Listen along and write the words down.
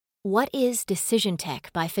What is Decision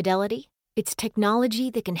Tech by Fidelity? It's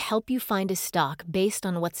technology that can help you find a stock based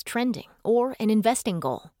on what's trending or an investing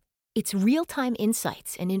goal. It's real-time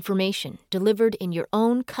insights and information delivered in your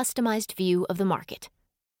own customized view of the market.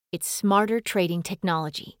 It's smarter trading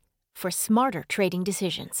technology for smarter trading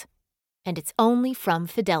decisions. And it's only from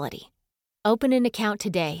Fidelity. Open an account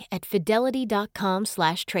today at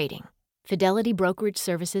fidelity.com/trading. Fidelity Brokerage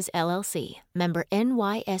Services, LLC. Member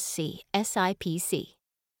NYSE, SIPC.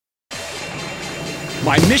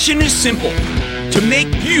 My mission is simple, to make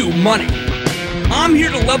you money. I'm here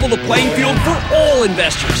to level the playing field for all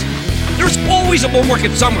investors. There's always a bull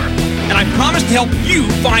market somewhere, and I promise to help you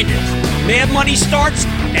find it. Mad Money starts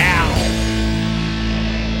now.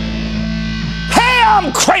 Hey,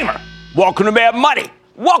 I'm Cramer. Welcome to Mad Money.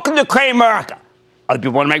 Welcome to Cramerica. Other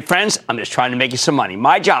people want to make friends? I'm just trying to make you some money.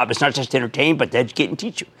 My job is not just to entertain, but to educate and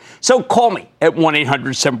teach you. So call me at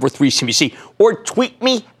 1-800-743-CNBC or tweet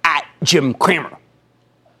me at Jim Cramer.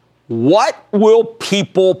 What will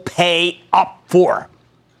people pay up for?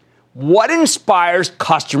 What inspires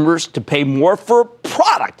customers to pay more for a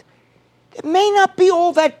product that may not be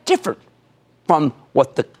all that different from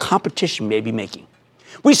what the competition may be making?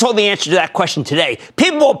 We saw the answer to that question today.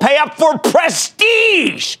 People will pay up for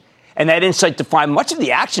prestige. And that insight defined much of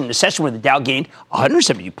the action in the session where the Dow gained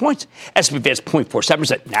 170 points. S&P advanced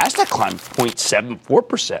 0.47%. NASDAQ climbed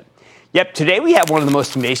 0.74%. Yep, today we have one of the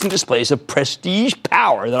most amazing displays of prestige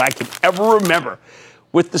power that I can ever remember,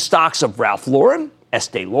 with the stocks of Ralph Lauren,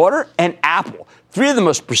 Estee Lauder, and Apple, three of the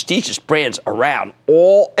most prestigious brands around,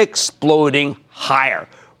 all exploding higher.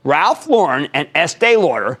 Ralph Lauren and Estee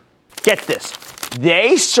Lauder, get this,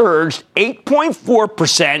 they surged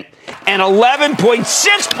 8.4% and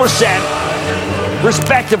 11.6%,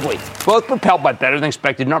 respectively, both propelled by better than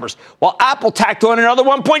expected numbers, while Apple tacked on another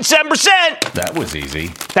 1.7%. That was easy.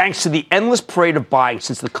 Thanks to the endless parade of buying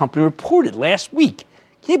since the company reported last week.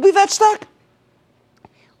 Can you believe that stock?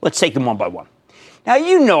 Let's take them one by one. Now,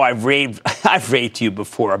 you know I've raved to you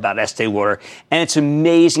before about Estee Lauder and its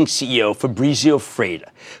amazing CEO, Fabrizio Freda,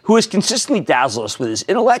 who has consistently dazzled us with his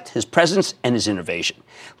intellect, his presence, and his innovation.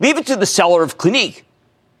 Leave it to the seller of Clinique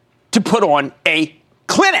to put on a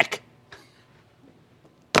clinic.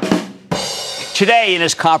 Today, in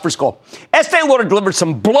his conference call, Estee Lauder delivered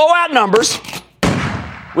some blowout numbers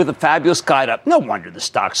with a fabulous guide up. No wonder the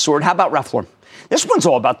stock soared. How about Ralph Lauren? This one's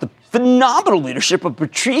all about the phenomenal leadership of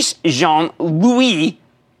Patrice Jean-Louis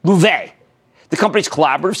Louvet, the company's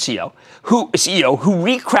collaborative CEO who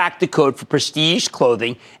recracked the code for prestige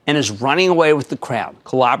clothing and is running away with the crown.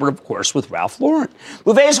 Collaborative, of course, with Ralph Lauren.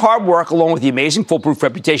 Louvet's hard work, along with the amazing foolproof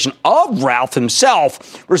reputation of Ralph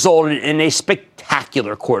himself, resulted in a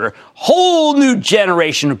spectacular quarter. Whole new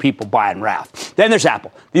generation of people buying Ralph. Then there's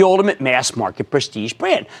Apple, the ultimate mass market prestige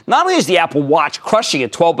brand. Not only is the Apple Watch crushing a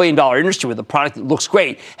 $12 billion industry with a product that looks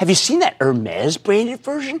great, have you seen that Hermes branded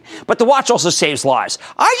version? But the watch also saves lives.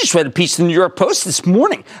 I just read a piece in the New York Post this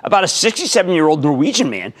morning about a 67-year-old Norwegian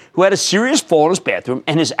man who had a serious fall in his bathroom,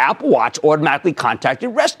 and his Apple Watch automatically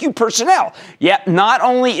contacted rescue personnel. Yet, not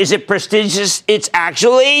only is it prestigious, it's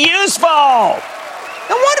actually useful. No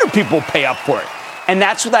wonder people pay up for it. And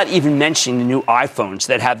that's without even mentioning the new iPhones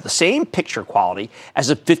that have the same picture quality as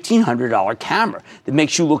a $1,500 camera that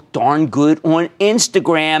makes you look darn good on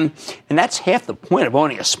Instagram. And that's half the point of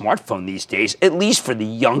owning a smartphone these days, at least for the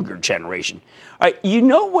younger generation. All right, you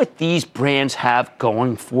know what these brands have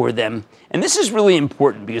going for them? And this is really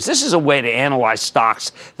important because this is a way to analyze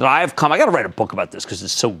stocks that I got to write a book about this because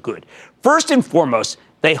it's so good. First and foremost,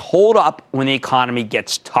 they hold up when the economy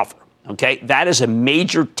gets tougher. Okay, that is a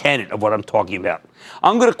major tenet of what I'm talking about.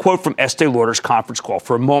 I'm going to quote from Estee Lauder's conference call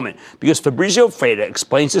for a moment because Fabrizio Freda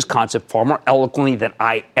explains this concept far more eloquently than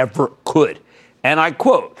I ever could. And I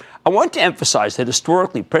quote, I want to emphasize that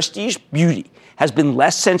historically, prestige beauty has been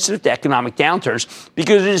less sensitive to economic downturns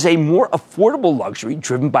because it is a more affordable luxury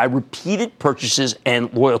driven by repeated purchases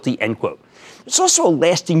and loyalty, end quote. There's also a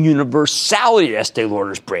lasting universality to Estee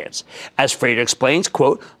Lauder's brands. As Freda explains,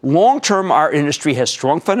 quote, long-term, our industry has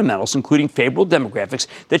strong fundamentals, including favorable demographics,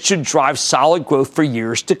 that should drive solid growth for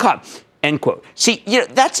years to come, end quote. See,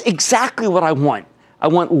 that's exactly what I want. I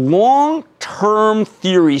want long-term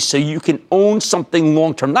theories so you can own something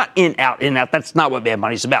long-term, not in, out. That's not what Mad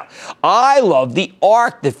Money's about. I love the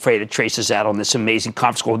arc that Freda traces out on this amazing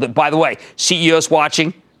conference call. By the way, CEOs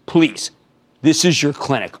watching, please, this is your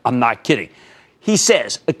clinic. I'm not kidding. He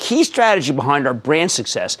says, a key strategy behind our brand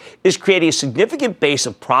success is creating a significant base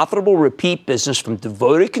of profitable repeat business from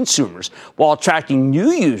devoted consumers while attracting new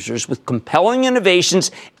users with compelling innovations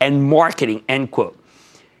and marketing, end quote.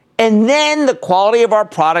 And then the quality of our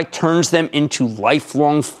product turns them into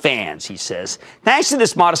lifelong fans, he says. Thanks to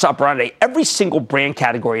this modus operandi, every single brand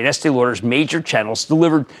category in Estee Lauder's major channels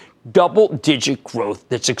delivered double-digit growth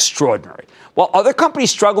that's extraordinary. While other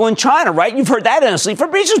companies struggle in China, right? You've heard that endlessly.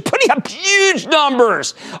 Fabrice is putting up huge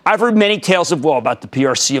numbers. I've heard many tales of woe about the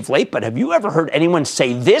PRC of late, but have you ever heard anyone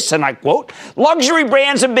say this, and I quote, luxury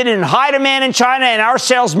brands have been in high demand in China, and our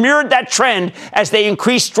sales mirrored that trend as they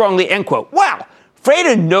increased strongly, end quote. Wow.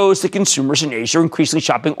 Freda knows that consumers in Asia are increasingly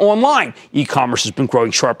shopping online. E-commerce has been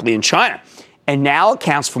growing sharply in China, and now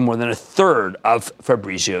accounts for more than a third of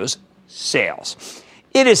Fabrizio's sales.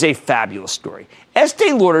 It is a fabulous story.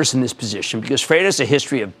 Estee Lauder's in this position because Freda has a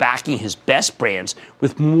history of backing his best brands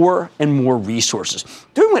with more and more resources,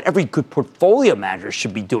 doing what every good portfolio manager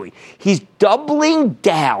should be doing. He's doubling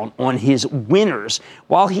down on his winners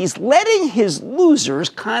while he's letting his losers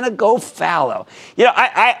kind of go fallow. You know,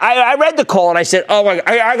 I read the call and I said, oh,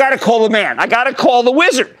 I got to call the man. I got to call the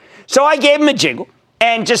wizard. So I gave him a jingle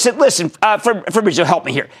and just said, listen, Fabrizio, help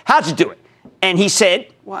me here. How'd you do it? And he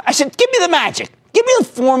said, well, I said, give me the magic. Give me the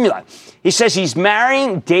formula. He says he's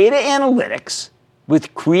marrying data analytics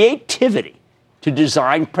with creativity to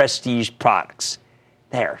design prestige products.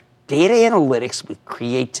 There, data analytics with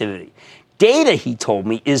creativity. Data, he told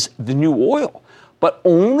me, is the new oil, but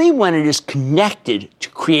only when it is connected to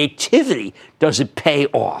creativity does it pay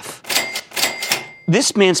off.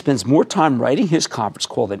 This man spends more time writing his conference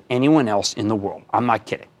call than anyone else in the world. I'm not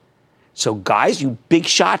kidding. So, guys, you big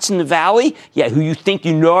shots in the valley, who you think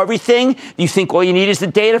you know everything, you think all you need is the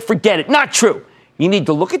data, forget it. Not true. You need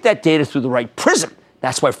to look at that data through the right prism.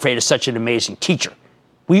 That's why Fred is such an amazing teacher.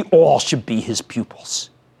 We all should be his pupils.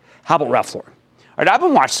 How about Ralph Lauren? All right, I've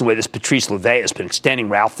been watching the way this Patrice Louvet has been extending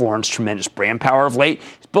Ralph Lauren's tremendous brand power of late.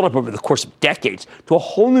 It's built up over the course of decades to a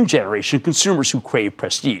whole new generation of consumers who crave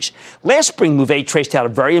prestige. Last spring, Louvet traced out a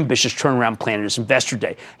very ambitious turnaround plan at his investor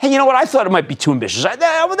day. Hey, you know what? I thought it might be too ambitious.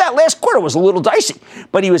 That last quarter was a little dicey,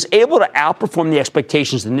 but he was able to outperform the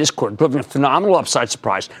expectations in this quarter, delivering a phenomenal upside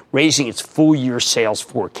surprise, raising its full-year sales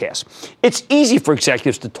forecast. It's easy for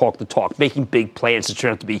executives to talk the talk, making big plans that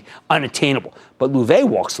turn out to be unattainable, but Louvet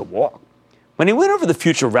walks the walk. When he went over the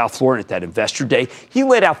future of Ralph Lauren at that investor day, he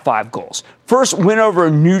laid out 5 goals. First, win over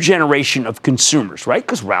a new generation of consumers, right?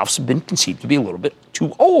 Because Ralph's have been conceived to be a little bit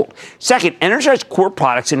too old. Second, energize core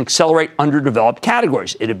products and accelerate underdeveloped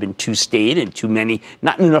categories. It had been too staid and too many,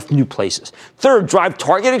 not enough new places. Third, drive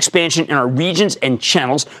target expansion in our regions and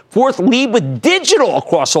channels. Fourth, lead with digital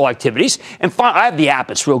across all activities. And I have the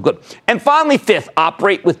app, it's real good. And finally, fifth,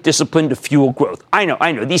 operate with discipline to fuel growth. I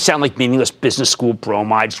know, these sound like meaningless business school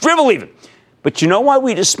bromides, drivel even. But you know why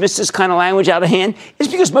we dismiss this kind of language out of hand?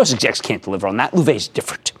 It's because most execs can't deliver on that. Louvet's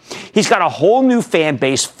different. He's got a whole new fan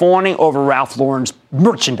base fawning over Ralph Lauren's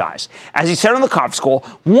merchandise. As he said on the conference call,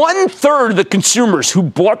 1/3 of the consumers who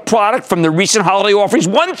bought product from the recent holiday offerings,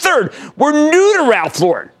 1/3 were new to Ralph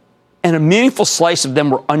Lauren. And a meaningful slice of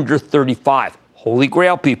them were under 35. Holy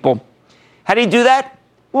grail, people. How do you do that?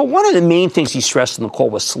 Well, one of the main things he stressed in the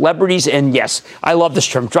call was celebrities, and yes, I love this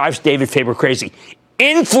term, drives David Faber crazy.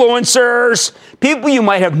 Influencers, people you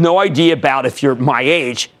might have no idea about if you're my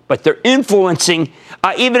age, but they're influencing,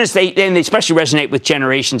 even as they especially resonate with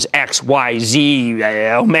generations X, Y, Z,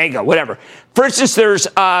 Omega, whatever. For instance, there's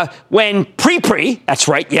when that's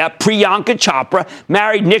right, Priyanka Chopra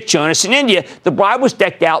married Nick Jonas in India, the bride was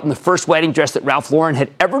decked out in the first wedding dress that Ralph Lauren had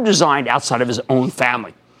ever designed outside of his own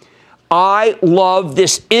family. I love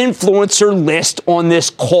this influencer list on this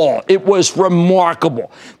call. It was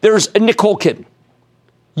remarkable. There's Nicole Kidman,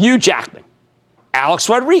 Hugh Jackman, Alex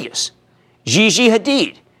Rodriguez, Gigi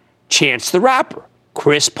Hadid, Chance the Rapper,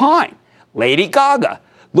 Chris Pine, Lady Gaga,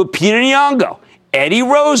 Lupita Nyong'o, Eddie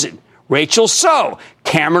Rosen, Rachel So,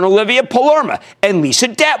 Cameron Olivia Palermo, and Lisa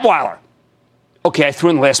Detweiler. Okay, I threw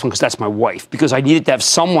in the last one because that's my wife, because I needed to have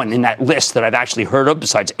someone in that list that I've actually heard of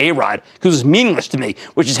besides A-Rod, because it's meaningless to me,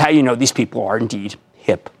 which is how you know these people are indeed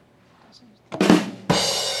hip.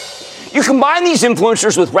 You combine these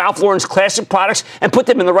influencers with Ralph Lauren's classic products and put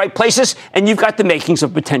them in the right places, and you've got the makings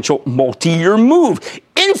of potential multi-year move.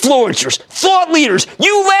 Influencers, thought leaders,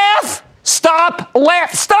 you laugh? Stop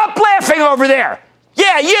laughing over there.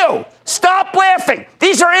 Yeah, you. Stop laughing.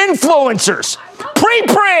 These are influencers.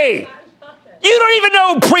 Pre-pre. You don't even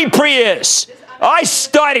know who pre-pre is. I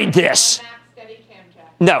studied this.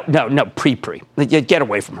 No, pre-pre. Get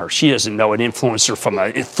away from her. She doesn't know an influencer from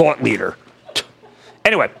a thought leader.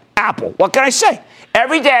 Anyway. Apple. What can I say?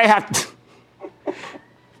 Every day I have to...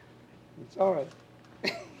 It's all right.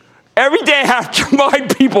 Every day I have to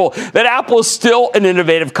remind people that Apple is still an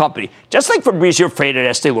innovative company. Just like Fabrizio Freda at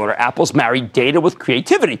Estee Lauder, Apple's married data with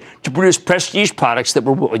creativity to produce prestige products that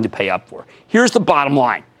we're willing to pay up for. Here's the bottom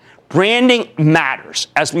line. Branding matters.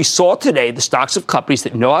 As we saw today, the stocks of companies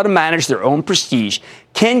that know how to manage their own prestige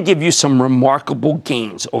can give you some remarkable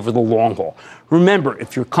gains over the long haul. Remember,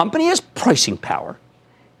 if your company has pricing power,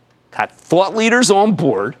 got thought leaders on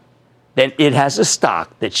board, then it has a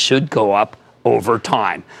stock that should go up over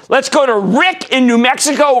time. Let's go to Rick in New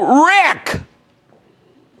Mexico. Rick!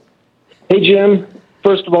 Hey, Jim.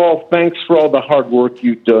 First of all, thanks for all the hard work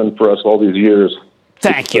you've done for us all these years.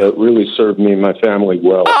 Thank you. It really served me and my family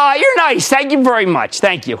well. Oh, you're nice. Thank you very much.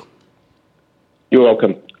 Thank you. You're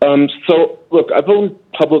welcome. So, look, I've owned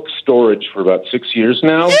Public Storage for about 6 years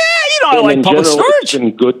now. Yeah, you know, I like Public Storage. It's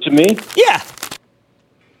been good to me. Yeah.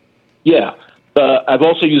 Yeah. I've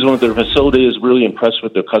also used one of their facilities, really impressed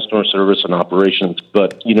with their customer service and operations.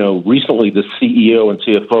 But, you know, recently the CEO and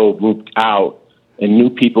CFO moved out and new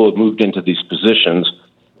people have moved into these positions.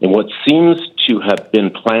 And what seems to have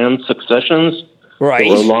been planned successions for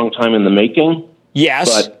a long time in the making. Yes.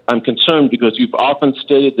 But I'm concerned because you've often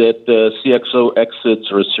stated that CXO exits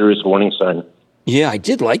are a serious warning sign. Yeah, I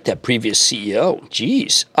did like that previous CEO.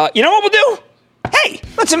 Jeez. You know what we'll do? Hey,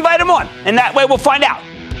 let's invite him on. And that way we'll find out.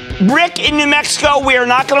 Rick in New Mexico, we are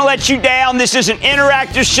not going to let you down. This is an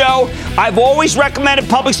interactive show. I've always recommended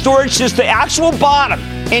Public Storage since the actual bottom.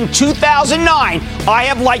 In 2009, I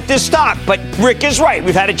have liked this stock. But Rick is right.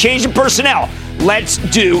 We've had a change in personnel. Let's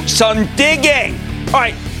do some digging. All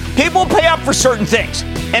right. People pay up for certain things.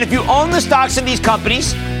 And if you own the stocks of these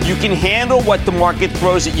companies, you can handle what the market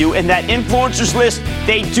throws at you. And that influencers list,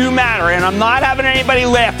 they do matter. And I'm not having anybody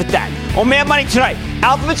laugh at that. On Mad Money tonight,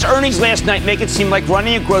 Alphabet's earnings last night make it seem like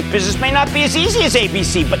running a growth business may not be as easy as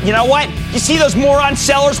ABC. But you know what? You see those moron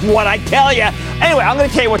sellers? What I tell you. Anyway, I'm going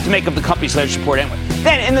to tell you what to make of the company's latest report anyway.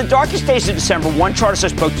 Then, in the darkest days of December, one chartist I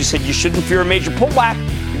spoke to said you shouldn't fear a major pullback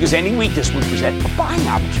because any weakness would present a buying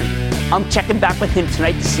opportunity. I'm checking back with him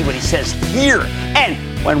tonight to see what he says here. And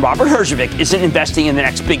when Robert Herjavec isn't investing in the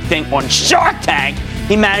next big thing on Shark Tank,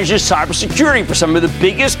 he manages cybersecurity for some of the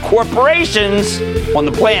biggest corporations on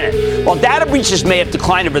the planet. While data breaches may have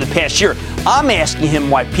declined over the past year, I'm asking him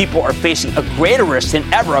why people are facing a greater risk than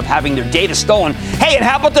ever of having their data stolen. Hey, and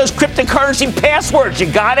how about those cryptocurrency passwords?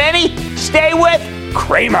 You got any? Stay with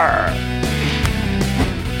Cramer.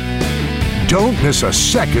 Don't miss a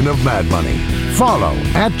second of Mad Money. Follow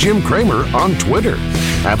 @Jim Cramer on Twitter.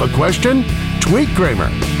 Have a question? Tweet Cramer.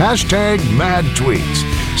 #MadTweets.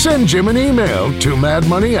 Send Jim an email to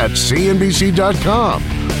madmoney@cnbc.com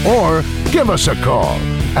or give us a call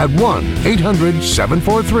at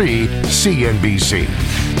 1-800-743-CNBC.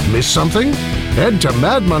 Miss something? Head to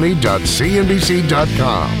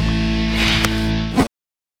madmoney.cnbc.com.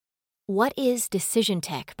 What is Decision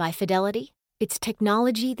Tech by Fidelity? It's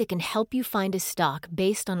technology that can help you find a stock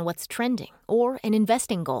based on what's trending or an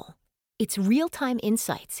investing goal. It's real-time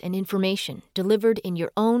insights and information delivered in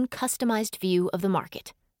your own customized view of the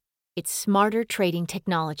market. It's smarter trading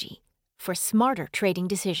technology for smarter trading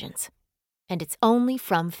decisions. And it's only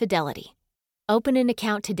from Fidelity. Open an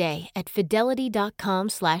account today at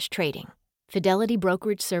fidelity.com/trading. Fidelity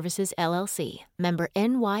Brokerage Services, LLC. Member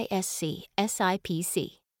NYSE,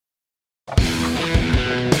 SIPC.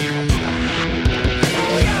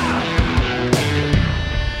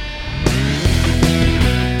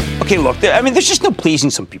 Okay, look, there's just no pleasing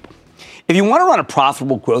some people. If you want to run a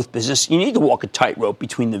profitable growth business, you need to walk a tightrope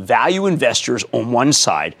between the value investors on one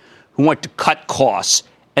side who want to cut costs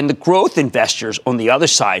and the growth investors on the other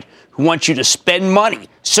side who want you to spend money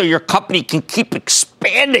so your company can keep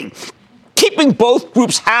expanding. Keeping both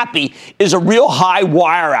groups happy is a real high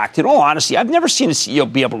wire act. In all honesty, I've never seen a CEO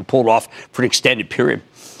be able to pull it off for an extended period.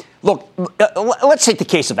 Look, let's take the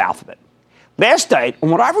case of Alphabet. Last night, on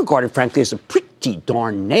what I regarded, frankly, as a pretty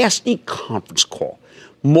darn nasty conference call,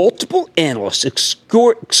 multiple analysts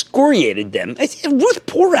excoriated them. Ruth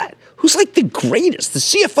Porat, who's like the greatest, the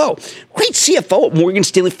CFO, great CFO at Morgan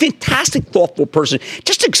Stanley, fantastic, thoughtful person,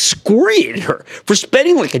 just excoriated her for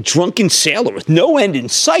spending like a drunken sailor with no end in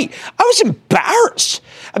sight. I was embarrassed.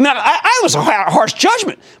 I was a harsh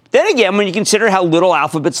judgment. Then again, when you consider how little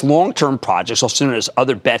Alphabet's long-term projects, also known as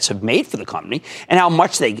other bets, have made for the company and how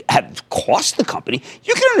much they have cost the company,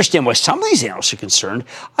 you can understand why some of these analysts are concerned.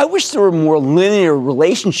 I wish there were a more linear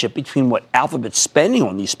relationship between what Alphabet's spending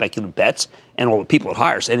on these speculative bets and all the people it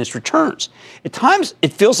hires and its returns. At times,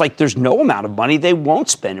 it feels like there's no amount of money they won't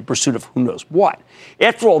spend in pursuit of who knows what.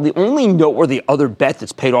 After all, the only noteworthy other bet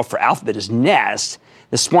that's paid off for Alphabet is Nest,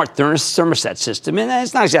 the smart thermostat system, and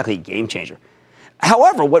it's not exactly a game changer.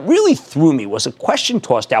 However, what really threw me was a question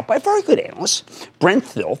tossed out by a very good analyst, Brent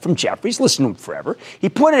Thill from Jefferies. Listen to him forever. He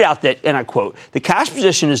pointed out that, and I quote, the cash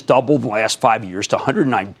position has doubled in the last 5 years to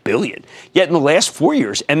 $109 billion. Yet in the last 4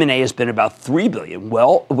 years, M&A has been about $3 billion,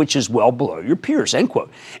 which is well below your peers, end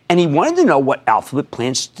quote. And he wanted to know what Alphabet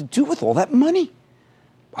plans to do with all that money.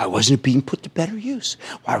 Why wasn't it being put to better use?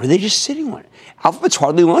 Why were they just sitting on it? Alphabet's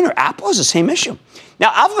hardly a lender. Apple has the same issue.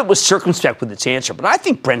 Now, Alphabet was circumspect with its answer, but I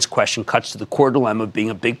think Brent's question cuts to the core dilemma of being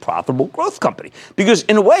a big, profitable growth company. Because,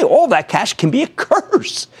 in a way, all that cash can be a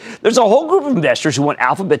curse. There's a whole group of investors who want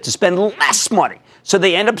Alphabet to spend less money, so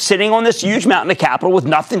they end up sitting on this huge mountain of capital with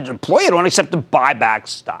nothing to deploy it on except to buy back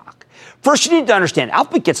stock. First, you need to understand,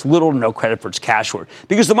 Alphabet gets little to no credit for its cash hoard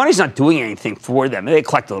because the money's not doing anything for them. They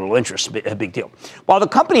collect a little interest, a big deal. While the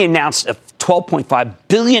company announced a $12.5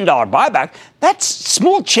 billion buyback, that's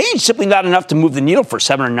small change, simply not enough to move the needle for a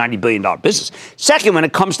 $790 billion business. Second, when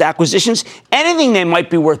it comes to acquisitions, anything they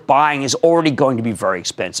might be worth buying is already going to be very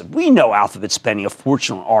expensive. We know Alphabet's spending a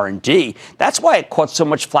fortune on R&D. That's why it caught so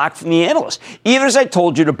much flack from the analysts. Even as I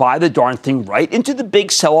told you to buy the darn thing right into the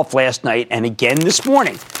big sell-off last night and again this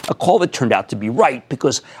morning, a call that turned out to be right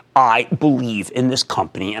because I believe in this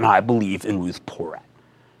company and I believe in Ruth Porat.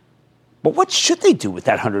 But what should they do with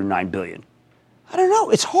that $109 billion? I don't know.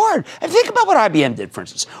 It's hard. And think about what IBM did, for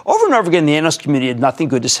instance. Over and over again, the analyst community had nothing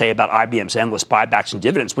good to say about IBM's endless buybacks and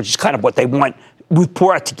dividends, which is kind of what they want Ruth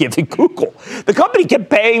Porat to give to Google. The company kept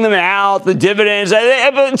paying them out, the dividends.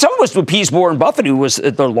 Some of us to appease Warren Buffett, who was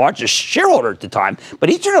their largest shareholder at the time, but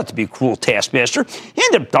he turned out to be a cruel taskmaster. He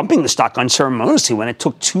ended up dumping the stock unceremoniously when it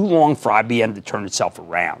took too long for IBM to turn itself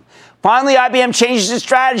around. Finally, IBM changes its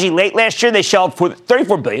strategy. Late last year, they shelled for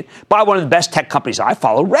 $34 billion by one of the best tech companies I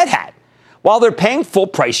follow, Red Hat. While they're paying full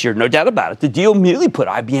price here, no doubt about it, the deal immediately put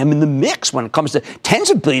IBM in the mix when it comes to tens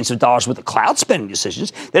of billions of dollars worth of cloud spending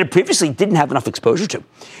decisions that it previously didn't have enough exposure to.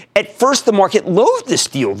 At first, the market loathed this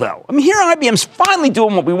deal, though. I mean, here IBM's finally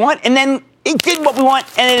doing what we want, and then it did what we want,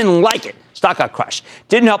 and it didn't like it. Stock got crushed.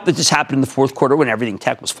 Didn't help that this happened in the fourth quarter when everything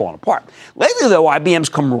tech was falling apart. Lately, though, IBM's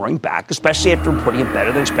come roaring back, especially after reporting a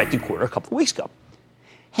better than expected quarter a couple of weeks ago.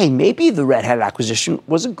 Hey, maybe the Red Hat acquisition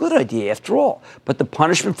was a good idea after all, but the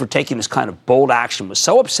punishment for taking this kind of bold action was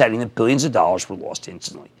so upsetting that billions of dollars were lost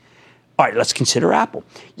instantly. All right, let's consider Apple.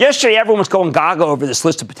 Yesterday, everyone was going gaga over this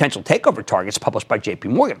list of potential takeover targets published by J.P.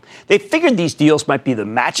 Morgan. They figured these deals might be the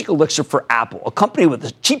magic elixir for Apple, a company with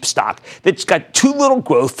a cheap stock that's got too little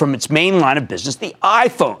growth from its main line of business, the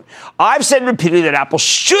iPhone. I've said repeatedly that Apple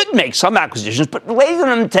should make some acquisitions, but relating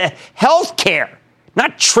them to healthcare.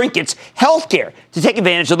 Not trinkets, healthcare, to take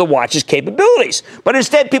advantage of the watch's capabilities. But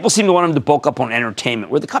instead, people seem to want them to bulk up on entertainment,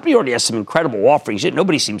 where the company already has some incredible offerings, yet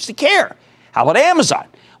nobody seems to care. How about Amazon?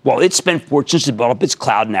 Well, it spent fortunes to build up its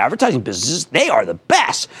cloud and advertising businesses. They are the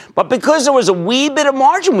best. But because there was a wee bit of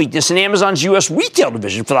margin weakness in Amazon's U.S. retail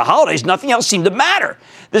division for the holidays, nothing else seemed to matter.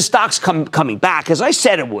 The stock's coming back, as I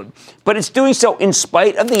said it would. But it's doing so in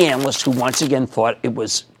spite of the analysts who once again thought it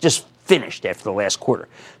was just finished after the last quarter.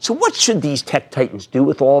 So what should these tech titans do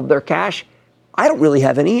with all of their cash? I don't really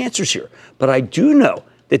have any answers here, but I do know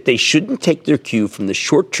that they shouldn't take their cue from the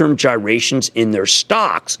short-term gyrations in their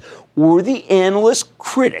stocks or the analyst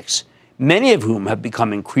critics, many of whom have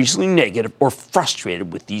become increasingly negative or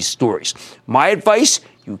frustrated with these stories. My advice,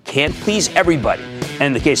 you can't please everybody. And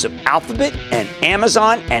in the case of Alphabet and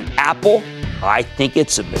Amazon and Apple, I think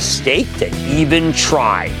it's a mistake to even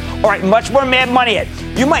try. All right, much more Mad Money Ed.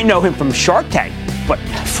 You might know him from Shark Tank, but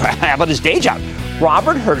how about his day job?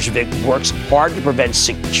 Robert Herjavec works hard to prevent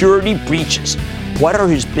security breaches. What are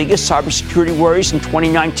his biggest cybersecurity worries in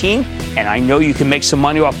 2019? And I know you can make some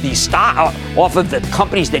money off these off of the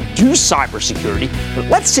companies that do cybersecurity, but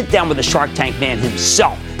let's sit down with the Shark Tank man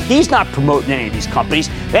himself. He's not promoting any of these companies.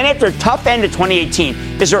 Then after a tough end of 2018,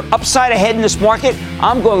 is there upside ahead in this market?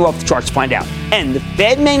 I'm going off the charts to find out. And the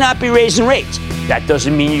Fed may not be raising rates. That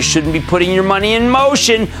doesn't mean you shouldn't be putting your money in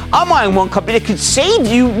motion. I'm eyeing one company that could save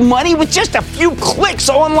you money with just a few clicks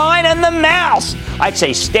online and the mouse. I'd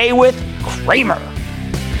say stay with Cramer.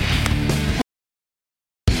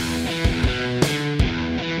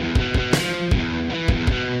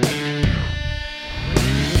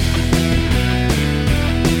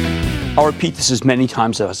 I'll repeat this as many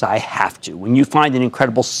times as I have to. When you find an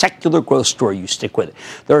incredible secular growth story, you stick with it.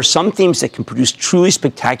 There are some themes that can produce truly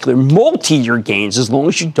spectacular multi-year gains as long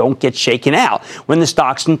as you don't get shaken out when the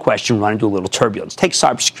stocks in question run into a little turbulence. Take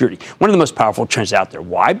cybersecurity, one of the most powerful trends out there.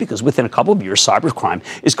 Why? Because within a couple of years, cybercrime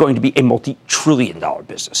is going to be a multi-trillion-dollar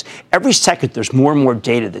business. Every second, there's more and more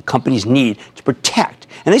data that companies need to protect,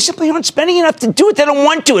 and they simply aren't spending enough to do it. They don't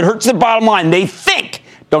want to. It hurts their bottom line. They think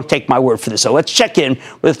Don't take my word for this. So let's check in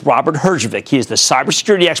with Robert Herjavec. He is the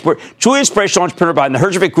cybersecurity expert, truly inspirational entrepreneur behind the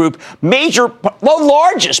Herjavec Group,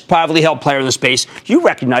 largest privately held player in the space. You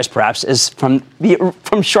recognize perhaps as from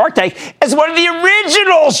Shark Tank as one of the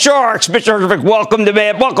original sharks. Mr. Herjavec,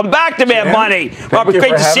 welcome back to Mad Money. Robert,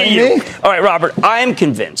 great to see you. All right, Robert, I am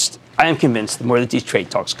convinced the more that these trade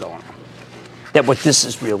talks go on, that what this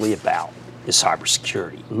is really about is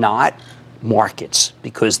cybersecurity, not markets,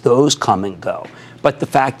 because those come and go. But the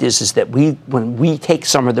fact is that when we take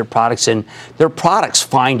some of their products in, their products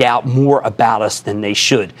find out more about us than they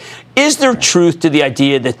should. Is there truth to the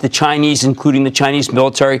idea that the Chinese, including the Chinese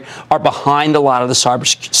military, are behind a lot of the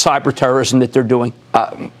cyber terrorism that they're doing?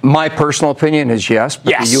 My personal opinion is yes,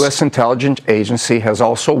 but the U.S. intelligence agency has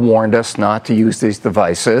also warned us not to use these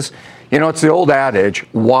devices. You know, it's the old adage,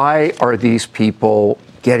 why are these people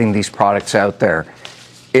getting these products out there?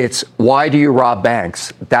 It's why do you rob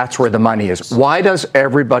banks? That's where the money is. Why does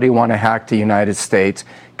everybody want to hack the United States?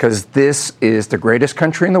 Because this is the greatest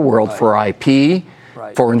country in the world for IP,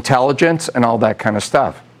 for intelligence, and all that kind of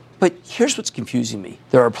stuff. But here's what's confusing me.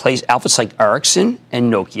 There are outfits like Ericsson and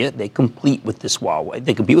Nokia. They compete with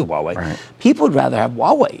Huawei. Right. People would rather have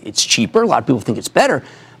Huawei. It's cheaper. A lot of people think it's better.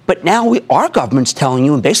 But now our government's telling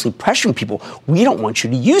you and basically pressuring people, we don't want you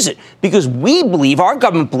to use it because our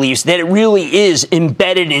government believes that it really is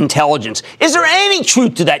embedded intelligence. Is there any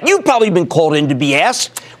truth to that? You've probably been called in to be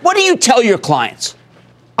asked. What do you tell your clients?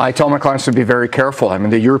 I tell my clients to be very careful. I mean,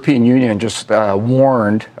 the European Union just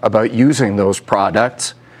warned about using those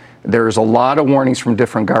products. There's a lot of warnings from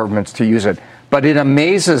different governments to use it. But it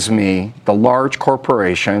amazes me the large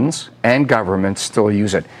corporations and governments still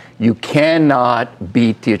use it. You cannot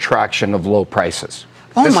beat the attraction of low prices.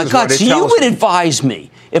 Oh, my God. So you would advise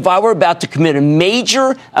me, if I were about to commit a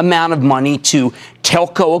major amount of money to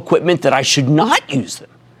telco equipment, that I should not use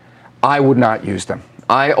them? I would not use them.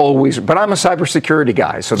 But I'm a cybersecurity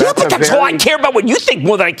guy. So that's why I care about what you think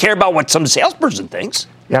more than I care about what some salesperson thinks.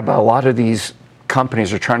 Yeah, but a lot of these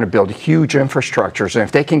companies are trying to build huge infrastructures, and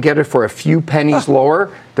if they can get it for a few pennies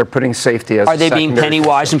lower, they're putting safety as a secondary. Are they being penny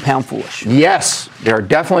wise and pound foolish? Yes, they are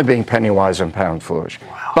definitely being penny wise and pound foolish.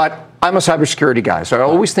 Wow. But I'm a cybersecurity guy, so I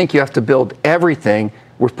always think you have to build everything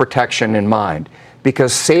with protection in mind,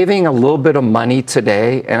 because saving a little bit of money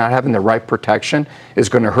today and not having the right protection is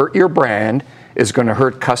going to hurt your brand, is going to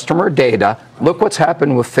hurt customer data. Look what's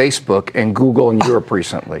happened with Facebook and Google in Europe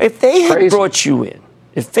recently. If they had brought you in,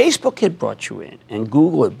 if Facebook had brought you in and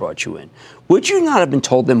Google had brought you in, would you not have been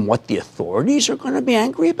told them what the authorities are going to be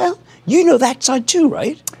angry about? You know that side too,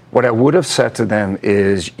 right? What I would have said to them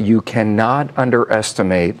is you cannot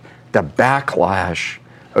underestimate the backlash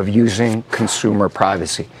of using consumer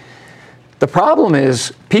privacy. The problem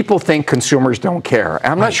is people think consumers don't care.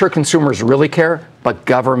 I'm not sure consumers really care, but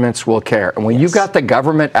governments will care. And when you've got the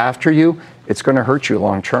government after you, it's going to hurt you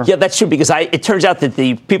long term. Yeah, that's true, because it turns out that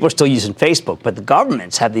the people are still using Facebook, but the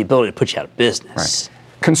governments have the ability to put you out of business. Right.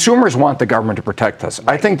 Consumers want the government to protect us.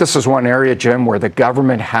 I think this is one area, Jim, where the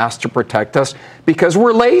government has to protect us because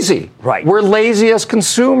we're lazy. Right. We're lazy as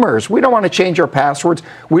consumers. We don't want to change our passwords.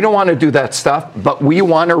 We don't want to do that stuff, but we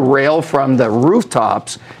want to rail from the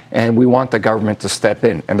rooftops, and we want the government to step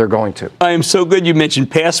in, and they're going to. I am so good you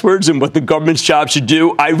mentioned passwords and what the government's job should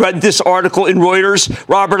do. I read this article in Reuters.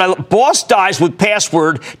 Robert, boss dies with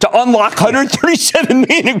password to unlock 137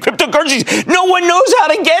 million in cryptocurrencies. No one knows how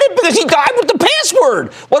to get it because he died with the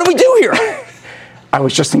password. What do we do here? I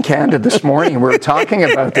was just in Canada this morning, and we were talking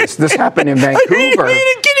about this. This happened in Vancouver.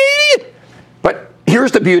 Canadian. But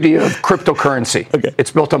here's the beauty of cryptocurrency. Okay.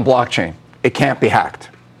 It's built on blockchain. It can't be hacked.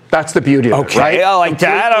 That's the beauty of it, right? Okay, I like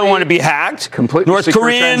that. I don't want to be hacked. Completely North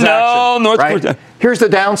Korean, no. North Korea. Here's the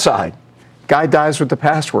downside. Guy dies with the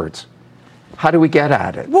passwords. How do we get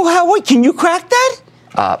at it? Well, can you crack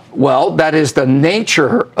that? Well, that is the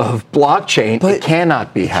nature of blockchain. But it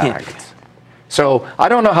cannot be hacked. So I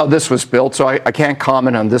don't know how this was built, so I can't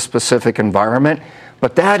comment on this specific environment.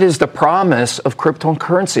 But that is the promise of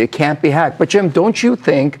cryptocurrency. It can't be hacked. But, Jim, don't you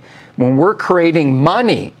think when we're creating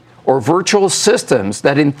money or virtual systems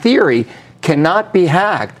that in theory cannot be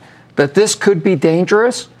hacked, that this could be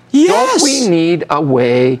dangerous? Yes. Don't we need a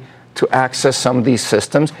way to access some of these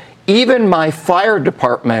systems? Even my fire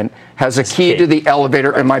department has a key to the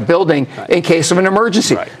elevator in my building in case of an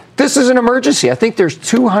emergency. Right. This is an emergency. I think there's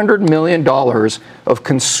 $200 million of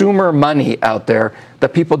consumer money out there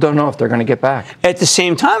that people don't know if they're going to get back. At the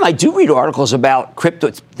same time, I do read articles about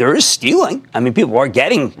crypto. There is stealing. I mean, people are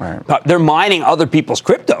they're mining other people's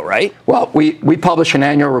crypto, right? Well, we publish an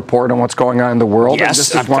annual report on what's going on in the world. Yes, and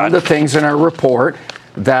this is one of the things in our report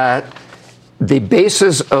that the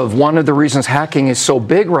basis of one of the reasons hacking is so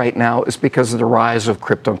big right now is because of the rise of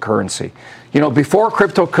cryptocurrency. Before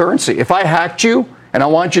cryptocurrency, if I hacked you and I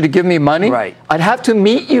want you to give me money, right, I'd have to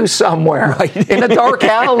meet you somewhere in a dark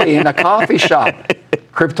alley, in a coffee shop.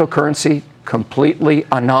 Cryptocurrency, completely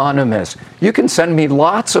anonymous. You can send me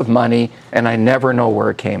lots of money, and I never know where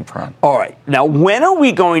it came from. All right. Now, when are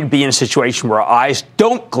we going to be in a situation where our eyes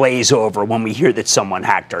don't glaze over when we hear that someone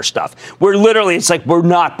hacked our stuff? Where literally it's like we're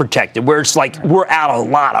not protected, where it's like we're out a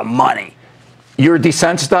lot of money. You're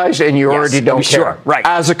desensitized and you already don't care, sure, right,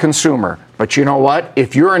 as a consumer. But you know what?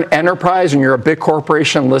 If you're an enterprise and you're a big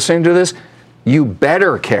corporation listening to this, you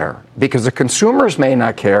better care, because the consumers may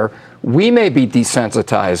not care. We may be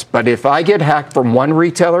desensitized, but if I get hacked from one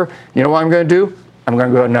retailer, you know what I'm going to do? I'm going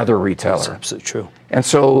to go to another retailer. That's absolutely true. And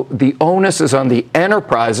so the onus is on the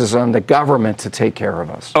enterprises, on the government to take care of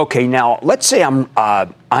us. Okay, now let's say I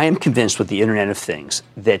am convinced with the Internet of Things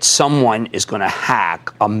that someone is going to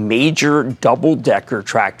hack a major double-decker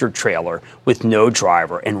tractor trailer with no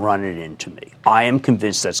driver and run it into me. I am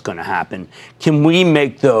convinced that's going to happen. Can we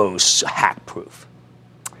make those hack-proof?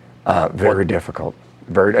 Very difficult.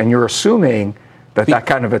 And you're assuming that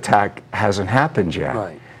kind of attack hasn't happened yet.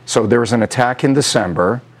 Right. So there was an attack in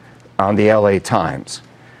December on the LA Times.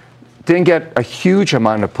 Didn't get a huge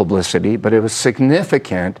amount of publicity, but it was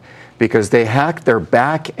significant because they hacked their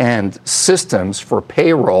back-end systems for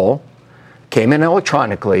payroll, came in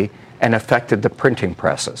electronically, and affected the printing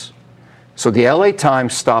presses. So the LA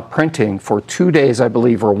Times stopped printing for 2 days, I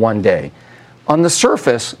believe, or 1 day. On the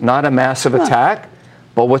surface, not a massive attack,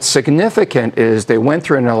 but what's significant is they went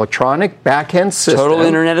through an electronic back-end system. Total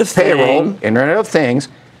Internet of payroll, Things. Internet of Things.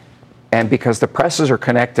 And because the presses are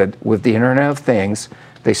connected with the Internet of Things,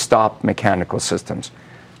 they stop mechanical systems.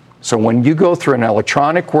 So when you go through an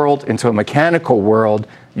electronic world into a mechanical world,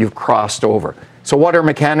 you've crossed over. So what are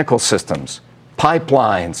mechanical systems?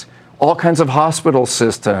 Pipelines, all kinds of hospital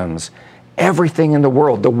systems, everything in the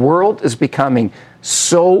world. The world is becoming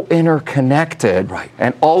so interconnected, right,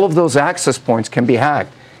 and all of those access points can be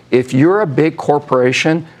hacked. If you're a big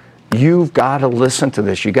corporation, you've got to listen to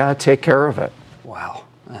this. You got to take care of it. Wow.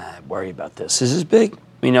 I worry about this. Is this big?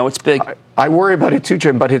 We know it's big. I worry about it too,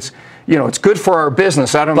 Jim, but it's good for our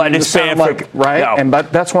business. I don't but mean it's to sound like, right? No.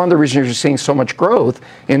 But that's one of the reasons you're seeing so much growth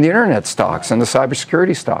in the internet stocks and the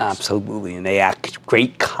cybersecurity stocks. Absolutely, and they act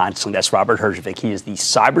great constantly. That's Robert Herjavec. He is the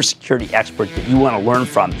cybersecurity expert that you want to learn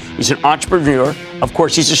from. He's an entrepreneur. Of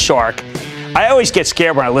course, he's a shark. I always get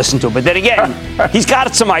scared when I listen to him, but then again, he's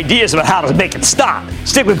got some ideas about how to make it stop.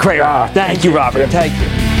 Stick with Cramer. Thank you, Robert. Thank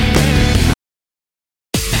you.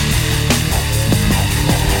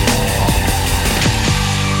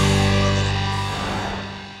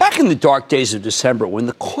 Back in the dark days of December, when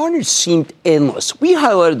the carnage seemed endless, we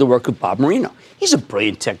highlighted the work of Bob Marino. He's a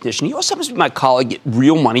brilliant technician. He also happens to be my colleague at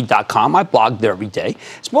realmoney.com. I blog there every day,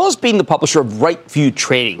 as well as being the publisher of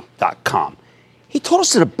rightviewtrading.com. He told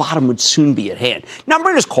us that a bottom would soon be at hand. Now,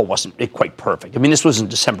 Marino's call wasn't quite perfect. I mean, this was on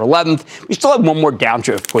December 11th. We still had one more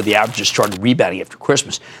downdraft before the averages started rebounding after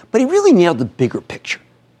Christmas. But he really nailed the bigger picture.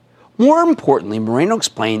 More importantly, Marino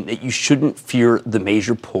explained that you shouldn't fear the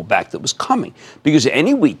major pullback that was coming, because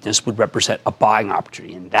any weakness would represent a buying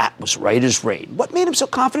opportunity, and that was right as rain. What made him so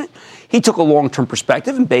confident? He took a long-term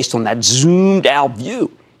perspective, and based on that zoomed-out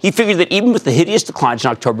view, he figured that even with the hideous declines in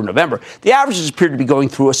October and November, the averages appeared to be going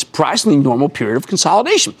through a surprisingly normal period of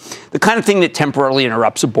consolidation, the kind of thing that temporarily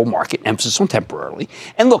interrupts a bull market, emphasis on temporarily.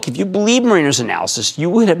 And look, if you believe Marino's analysis, you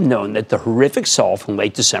would have known that the horrific sell-off in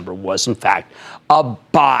late December was, in fact, a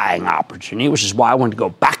buying opportunity, which is why I wanted to go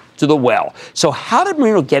back to the well. So how did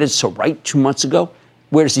Marino get it so right 2 months ago?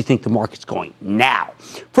 Where does he think the market's going now?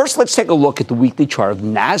 First, let's take a look at the weekly chart of the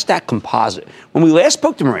NASDAQ Composite. When we last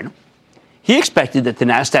spoke to Marino, he expected that the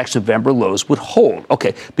NASDAQ's November lows would hold,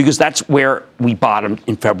 because that's where we bottomed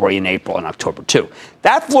in February and April and October, too.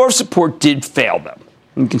 That floor of support did fail, though.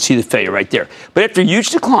 You can see the failure right there. But after a huge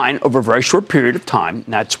decline over a very short period of time,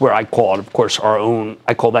 and that's where I call it, of course,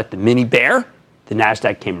 I call that the mini bear, the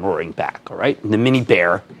NASDAQ came roaring back, all right? And the mini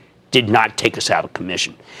bear did not take us out of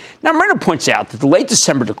commission. Now, Marino points out that the late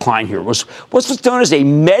December decline here was what's known as a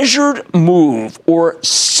measured move or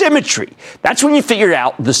symmetry. That's when you figure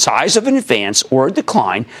out the size of an advance or a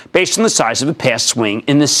decline based on the size of a past swing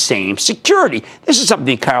in the same security. This is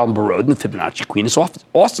something Carolyn Barraud, the Fibonacci Queen,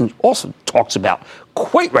 also talks about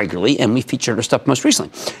quite regularly, and we featured our stuff most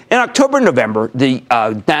recently. In October and November, the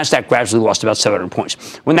NASDAQ gradually lost about 700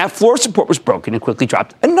 points. When that floor support was broken, it quickly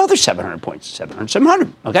dropped another 700 points,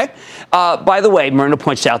 700, okay? By the way, Marino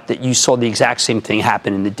points out that you saw the exact same thing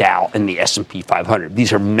happen in the Dow and the S&P 500.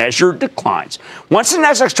 These are measured declines. Once the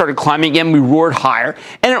NASDAQ started climbing again, we roared higher,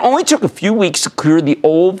 and it only took a few weeks to clear the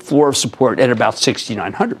old floor of support at about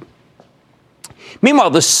 6,900.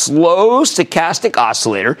 Meanwhile, the slow stochastic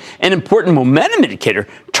oscillator, an important momentum indicator,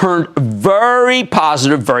 turned very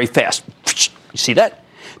positive very fast. You see that?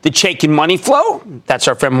 The Chaikin money flow, that's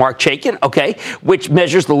our friend Mark Chaikin, okay, which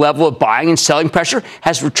measures the level of buying and selling pressure,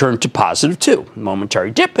 has returned to positive too.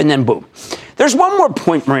 Momentary dip, and then boom. There's one more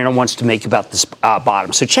point Marino wants to make about this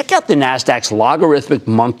bottom. So check out the NASDAQ's logarithmic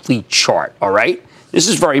monthly chart, all right? This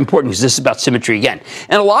is very important because this is about symmetry again.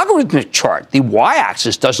 In a logarithmic chart, the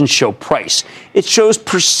y-axis doesn't show price. It shows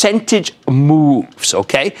percentage moves,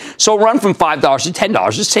 okay? So a run from $5 to $10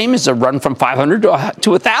 is the same as a run from 500 to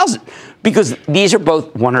 1,000 because these are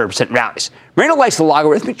both 100% rallies. Marino likes the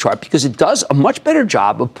logarithmic chart because it does a much better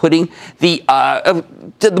job of putting the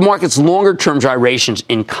market's longer-term gyrations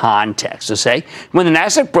in context, okay? When the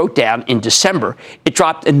NASDAQ broke down in December, it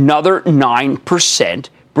dropped another 9%,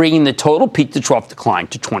 bringing the total peak to trough decline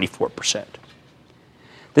to 24%.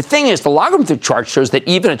 The thing is, the logarithmic chart shows that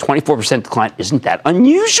even a 24% decline isn't that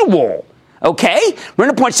unusual. Okay?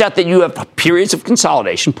 Marino points out that you have periods of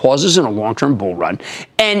consolidation, pauses in a long-term bull run,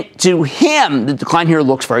 and to him, the decline here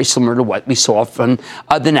looks very similar to what we saw from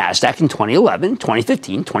the NASDAQ in 2011,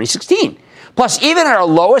 2015, 2016. Plus, even at our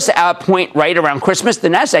lowest point right around Christmas, the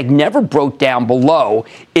NASDAQ never broke down below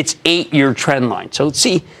its 8-year trend line. So let's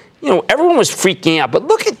see. You know, everyone was freaking out, but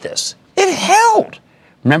look at this. It held.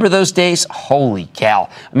 Remember those days? Holy cow.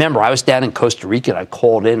 Remember, I was down in Costa Rica, and I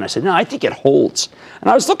called in, and I said, no, I think it holds.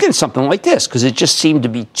 And I was looking at something like this, because it just seemed to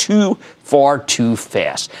be too far too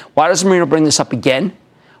fast. Why does Marino bring this up again?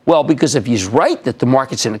 Well, because if he's right that the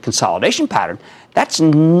market's in a consolidation pattern, that's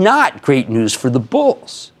not great news for the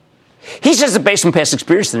bulls. He says that based on past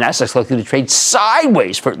experience, the NASDAQ is likely to trade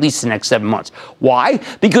sideways for at least the next 7 months. Why?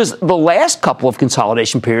 Because the last couple of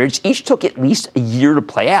consolidation periods each took at least a year to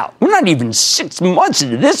play out. We're not even 6 months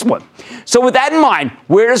into this one. So with that in mind,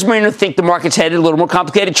 where does Marino think the market's headed? A little more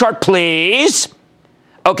complicated chart, please.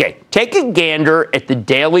 Okay, take a gander at the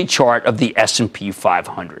daily chart of the S&P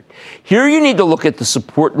 500. Here you need to look at the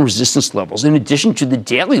support and resistance levels in addition to the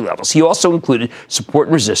daily levels. He also included support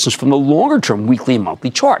and resistance from the longer-term weekly and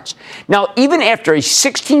monthly charts. Now, even after a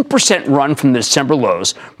 16% run from the December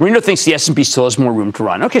lows, Marino thinks the S&P still has more room to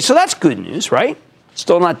run. Okay, so that's good news, right?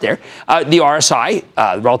 Still not there. The RSI,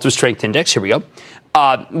 Relative Strength Index, here we go.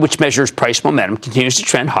 Which measures price momentum, continues to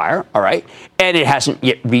trend higher, all right? And it hasn't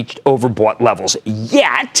yet reached overbought levels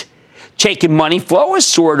yet. Chaikin money flow has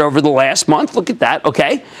soared over the last month. Look at that,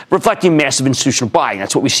 okay? Reflecting massive institutional buying.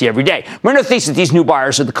 That's what we see every day. Marino thinks that these new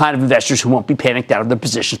buyers are the kind of investors who won't be panicked out of their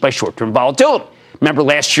positions by short-term volatility. Remember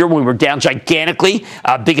last year when we were down gigantically,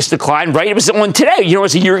 biggest decline, right? It was the one today. You know, it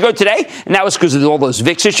was a year ago today, and that was because of all those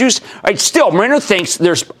VIX issues. All right, still, Marino thinks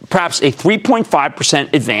there's perhaps a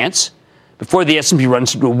 3.5% advance before the S&P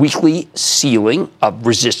runs into a weekly ceiling of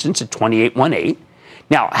resistance at 28.18.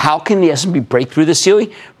 Now, how can the S&P break through the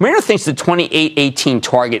ceiling? Marino thinks the 28.18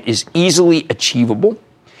 target is easily achievable.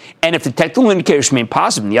 And if the technical indicators remain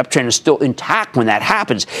positive and the uptrend is still intact when that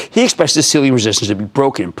happens, he expects the ceiling resistance to be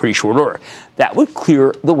broken in pretty short order. That would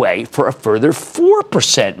clear the way for a further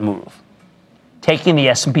 4% move, taking the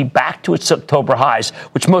S&P back to its October highs,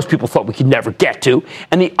 which most people thought we could never get to,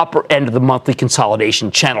 and the upper end of the monthly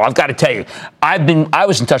consolidation channel. I've got to tell you, I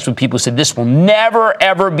was in touch with people who said this will never,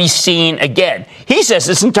 ever be seen again. He says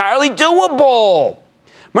it's entirely doable.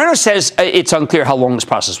 Marino says it's unclear how long this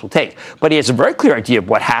process will take, but he has a very clear idea of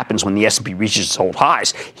what happens when the S&P reaches its old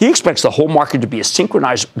highs. He expects the whole market to be a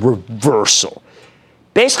synchronized reversal.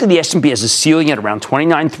 Basically, the S&P has a ceiling at around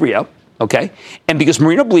 29.30. Okay? And because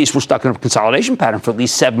Marino believes we're stuck in a consolidation pattern for at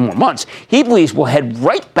least 7 more months, he believes we'll head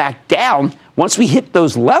right back down once we hit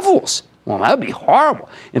those levels. Well, that would be horrible.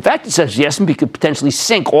 In fact, it says the S&P could potentially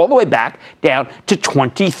sink all the way back down to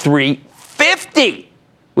 23.50,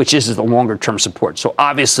 which is the longer-term support. So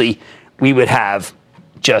obviously, we would have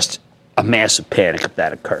just a massive panic if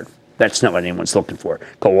that occurred. That's not what anyone's looking for.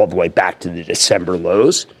 Go all the way back to the December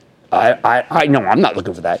lows. I know I'm not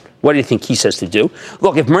looking for that. What do you think he says to do?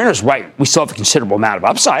 Look, if Marino's right, we still have a considerable amount of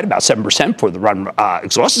upside, about 7% before the run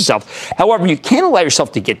exhausts itself. However, you can't allow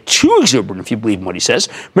yourself to get too exuberant if you believe in what he says.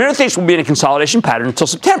 Marino thinks we'll be in a consolidation pattern until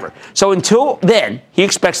September. So until then, he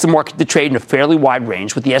expects the market to trade in a fairly wide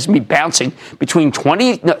range, with the S&P bouncing between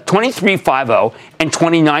 23.50 and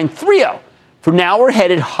 29.30. For now, we're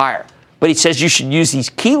headed higher. but he says you should use these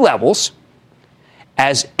key levels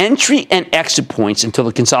as entry and exit points until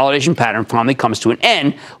the consolidation pattern finally comes to an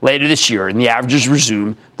end later this year and the averages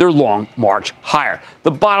resume their long march higher. The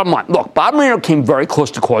bottom line, look, Bob Marino came very close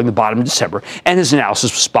to calling the bottom in December, and his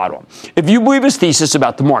analysis was spot on. If you believe his thesis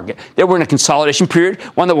about the market, that we're in a consolidation period,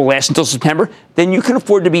 one that will last until September, then you can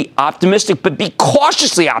afford to be optimistic, but be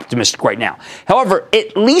cautiously optimistic right now. However,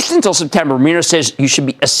 at least until September, Marino says you should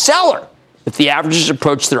be a seller if the averages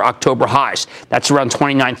approach their October highs. That's around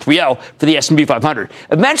 29.30 for the S&P 500.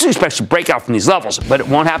 Eventually expects to break out from these levels, but it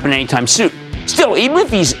won't happen anytime soon. Still, even if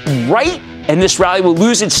he's right and this rally will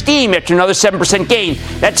lose its steam after another 7% gain,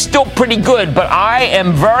 that's still pretty good, but I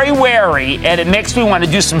am very wary, and it makes me want to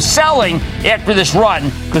do some selling after this run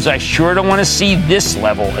because I sure don't want to see this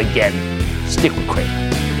level again. Stick with Cramer.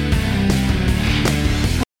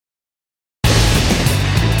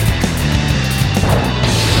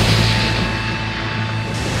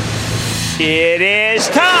 It is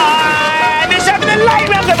time! It's time for the light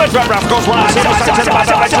round!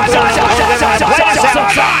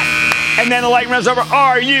 And then the light round's over.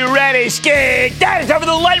 Are you ready, Skate? That is time for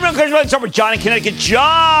the light round. It's over. John in Connecticut.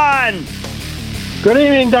 John! Good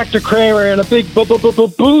evening, Dr. Cramer, and a big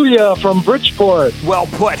booyah from Bridgeport. Well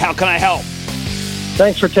put. How can I help?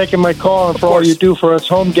 Thanks for taking my call and for all you do for us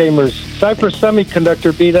home gamers. Cypress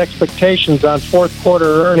Semiconductor beat expectations on fourth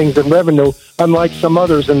quarter earnings and revenue, unlike some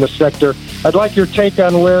others in the sector. I'd like your take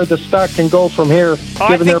on where the stock can go from here,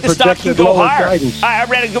 given their projected lower guidance. I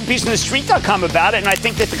read a good piece in TheStreet.com about it, and I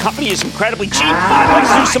think that the company is incredibly cheap.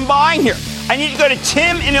 Let's do some buying here. I need to go to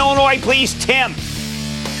Tim in Illinois, please. Tim.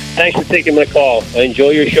 Thanks for taking my call. I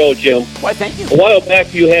enjoy your show, Jim. Why, thank you. A while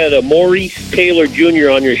back, you had Maurice Taylor Jr.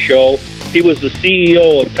 on your show. He was the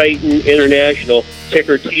CEO of Titan International,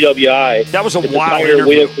 ticker TWI. That was a it's wild a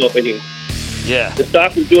wheel company. Yeah. The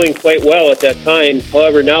stock was doing quite well at that time.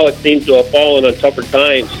 However, now it seems to have fallen on tougher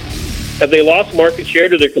times. Have they lost market share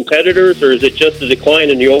to their competitors, or is it just a decline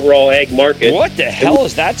in the overall ag market? What the hell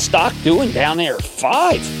is that stock doing down there?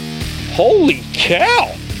 5. Holy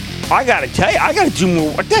cow. I got to tell you, I got to do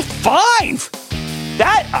more. What that 5?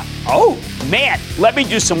 That, oh, man, let me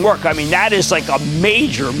do some work. I mean, that is like a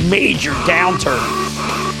major, major downturn.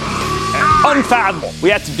 Unfathomable. We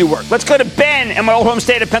have to do work. Let's go to Ben in my old home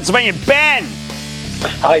state of Pennsylvania. Ben!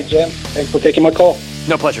 Hi, Jim. Thanks for taking my call.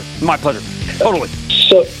 No pleasure. My pleasure. Totally.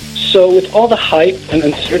 So with all the hype and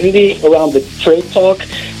uncertainty around the trade talk,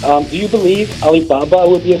 do you believe Alibaba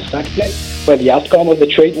will be affected by the outcome of the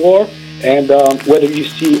trade war? And whether you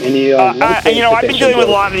see any... I've been dealing with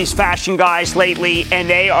a lot of these fashion guys lately, and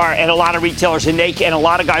they are, and a lot of retailers, and a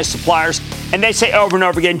lot of guys, suppliers, and they say over and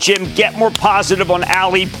over again, Jim, get more positive on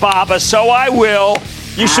Alibaba. So I will.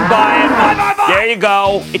 You should buy it. There you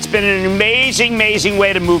go. It's been an amazing, amazing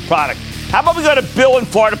way to move product. How about we go to Bill in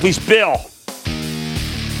Florida, please? Bill.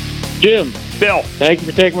 Jim. Bill. Thank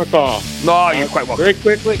you for taking my call. No, you're quite welcome. Very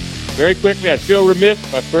quickly, I feel remiss.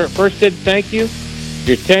 I first did thank you.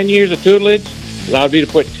 Your 10 years of tutelage allowed me to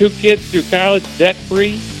put 2 kids through college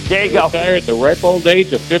debt-free. There you go. Retire at the ripe old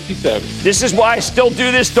age of 57. This is why I still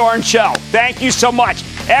do this darn show. Thank you so much.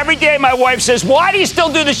 Every day my wife says, why do you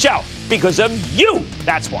still do the show? Because of you.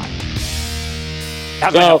 That's why.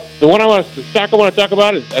 Now, the stock I want to talk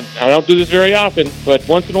about is, I don't do this very often, but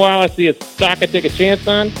once in a while I see a stock I take a chance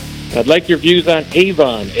on. I'd like your views on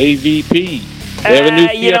Avon, AVP. They have a new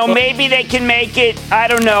CFO. Maybe they can make it. I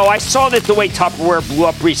don't know. I saw that the way Tupperware blew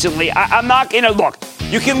up recently. I'm not, look,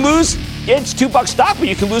 you can lose. It's $2 stock, but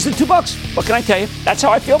you can lose the $2. What can I tell you? That's how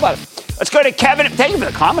I feel about it. Let's go to Kevin. Thank you for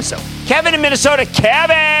the comments, though. Kevin in Minnesota.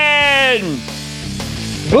 Kevin!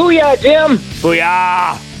 Booyah, Jim.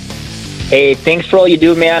 Booyah. Hey, thanks for all you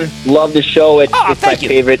do, man. Love the show. It's my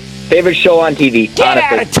favorite show on TV. Get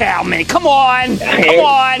out of town, man. Come on. Come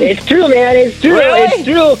on. It's true, man. It's true. Really? It's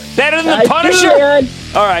true. Better than the Punisher? True, man.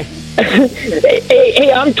 All right.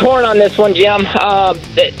 hey, I'm torn on this one, Jim.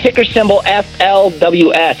 The ticker symbol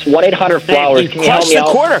FLWS, 1-800-Flowers. Can you help me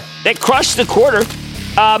out? They crushed the quarter.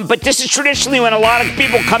 But this is traditionally when a lot of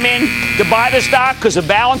people come in to buy the stock because of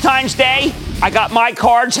Valentine's Day. I got my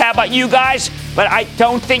cards. How about you guys? But I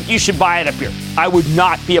don't think you should buy it up here. I would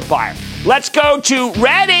not be a buyer. Let's go to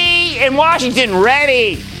Reddy in Washington.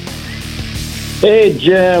 Reddy. Hey,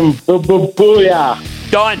 Jim.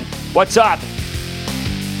 Booyah. Done. What's up?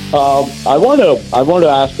 I want to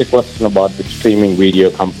ask a question about the streaming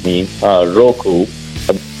video company, Roku.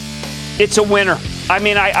 It's a winner. I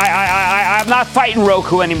mean, I'm not fighting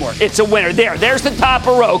Roku anymore. It's a winner. There's the top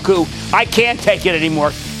of Roku. I can't take it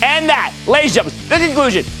anymore. And that, ladies and gentlemen, the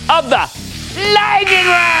conclusion of the Lightning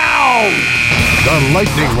Round. The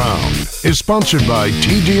Lightning Round is sponsored by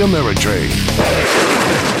TD Ameritrade.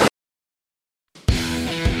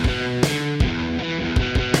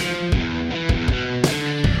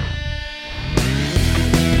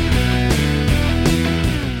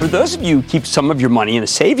 those of you who keep some of your money in a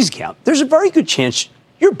savings account, there's a very good chance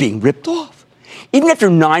you're being ripped off. Even after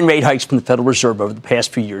 9 rate hikes from the Federal Reserve over the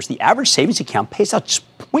past few years, the average savings account pays out just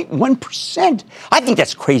 0.1%. I think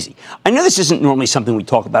that's crazy. I know this isn't normally something we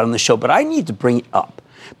talk about on the show, but I need to bring it up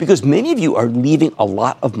because many of you are leaving a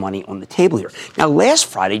lot of money on the table here. Now, last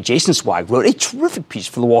Friday, Jason Zweig wrote a terrific piece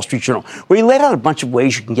for the Wall Street Journal where he laid out a bunch of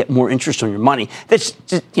ways you can get more interest on your money that's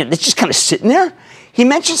just kind of sitting there. He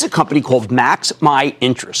mentions a company called Max My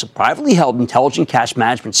Interest, a privately held intelligent cash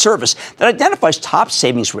management service that identifies top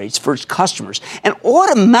savings rates for its customers and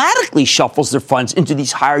automatically shuffles their funds into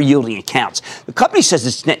these higher yielding accounts. The company says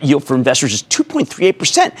its net yield for investors is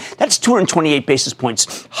 2.38%. That's 228 basis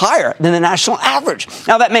points higher than the national average.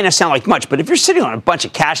 Now, that may not sound like much, but if you're sitting on a bunch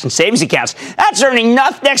of cash and savings accounts, that's earning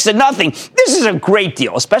next to nothing. This is a great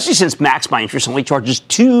deal, especially since Max My Interest only charges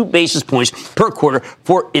 2 basis points per quarter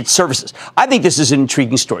for its services. I think this is an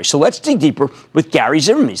intriguing story. So let's dig deeper with Gary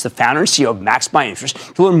Zimmerman. He's the founder and CEO of Max My Interest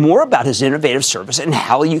to learn more about his innovative service and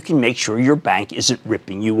how you can make sure your bank isn't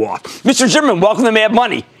ripping you off. Mr. Zimmerman, welcome to Mad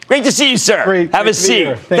Money. Great to see you, sir. Great. Have a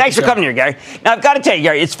seat. Thanks for coming here, Gary. Now, I've got to tell you,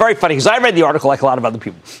 Gary, it's very funny because I read the article like a lot of other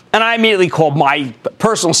people, and I immediately called my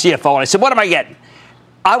personal CFO, and I said, what am I getting?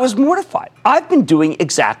 I was mortified. I've been doing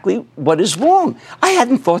exactly what is wrong. I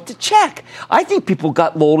hadn't thought to check. I think people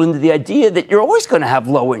got lulled into the idea that you're always going to have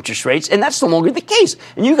low interest rates, and that's no longer the case.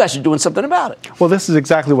 And you guys are doing something about it. Well, this is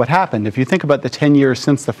exactly what happened. If you think about the 10 years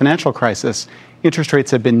since the financial crisis, interest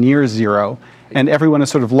rates have been near zero, and everyone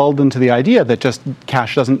is sort of lulled into the idea that just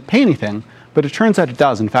cash doesn't pay anything. But it turns out it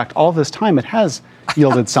does. In fact, all this time it has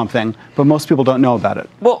yielded something, but most people don't know about it.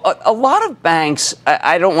 Well, a lot of banks,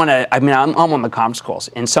 I'm on the conference calls,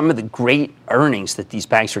 and some of the great earnings that these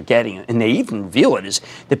banks are getting, and they even reveal it, is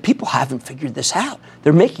that people haven't figured this out.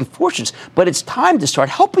 They're making fortunes, but it's time to start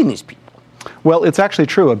helping these people. Well, it's actually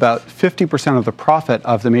true. About 50% of the profit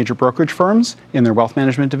of the major brokerage firms in their wealth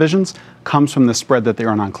management divisions comes from the spread that they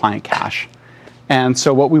earn on client cash. And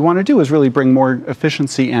so what we want to do is really bring more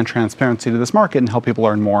efficiency and transparency to this market and help people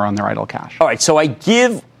earn more on their idle cash. All right, so I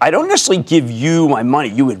don't necessarily give you my money.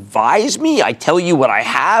 You advise me, I tell you what I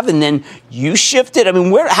have, and then you shift it. I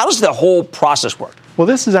mean, how does the whole process work? Well,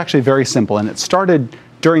 this is actually very simple, and it started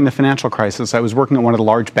during the financial crisis. I was working at one of the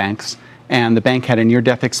large banks, and the bank had a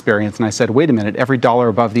near-death experience, and I said, wait a minute, every dollar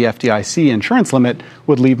above the FDIC insurance limit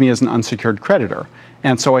would leave me as an unsecured creditor.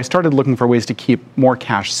 And so I started looking for ways to keep more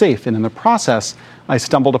cash safe. And in the process, I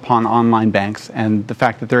stumbled upon online banks and the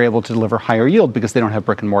fact that they're able to deliver higher yield because they don't have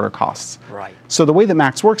brick and mortar costs. Right. So the way that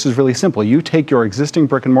Max works is really simple. You take your existing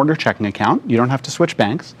brick and mortar checking account, you don't have to switch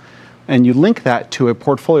banks, and you link that to a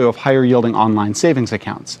portfolio of higher yielding online savings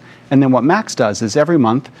accounts. And then what Max does is every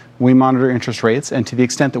month we monitor interest rates, and to the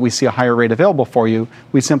extent that we see a higher rate available for you,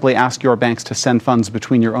 we simply ask your banks to send funds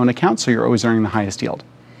between your own accounts so you're always earning the highest yield.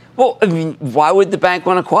 Well, I mean, why would the bank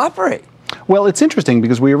want to cooperate? Well, it's interesting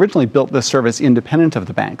because we originally built this service independent of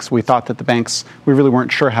the banks. We thought that the banks, we really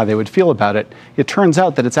weren't sure how they would feel about it. It turns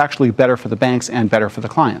out that it's actually better for the banks and better for the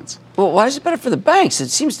clients. Well, why is it better for the banks? It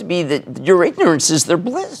seems to be that your ignorance is their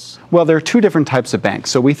bliss. Well, there are two different types of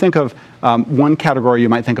banks. So we think of one category you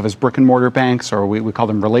might think of as brick and mortar banks, or we call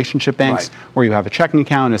them relationship banks, right, where you have a checking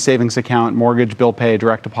account, a savings account, mortgage, bill pay,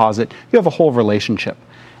 direct deposit. You have a whole relationship.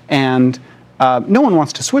 And no one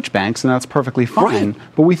wants to switch banks, and that's perfectly fine, right,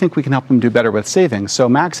 but we think we can help them do better with savings. So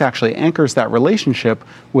Max actually anchors that relationship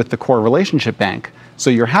with the core relationship bank.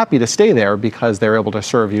 So you're happy to stay there because they're able to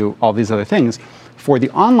serve you all these other things. For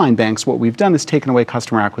the online banks, what we've done is taken away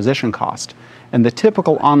customer acquisition cost. And the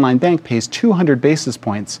typical online bank pays 200 basis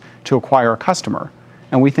points to acquire a customer.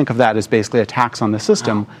 And we think of that as basically a tax on the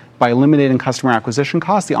system. Wow. By eliminating customer acquisition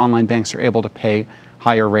costs, the online banks are able to pay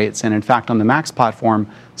higher rates. And in fact, on the Max platform,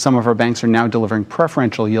 some of our banks are now delivering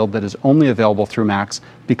preferential yield that is only available through Max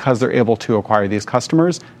because they're able to acquire these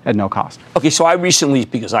customers at no cost. Okay, so I recently,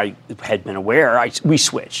 because I had been aware, we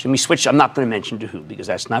switched. And we switched, I'm not going to mention to who because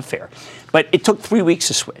that's not fair. But it took 3 weeks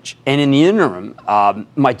to switch. And in the interim,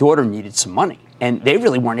 my daughter needed some money. And they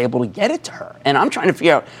really weren't able to get it to her. And I'm trying to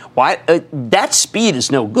figure out why that speed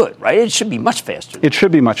is no good, right? It should be much faster. It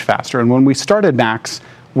should be much faster. And when we started Max,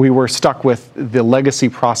 we were stuck with the legacy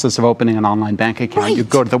process of opening an online bank account. Right. You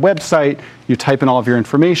go to the website, you type in all of your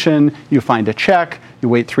information, you find a check, you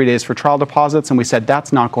wait 3 days for trial deposits, and we said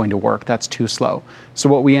that's not going to work, that's too slow. So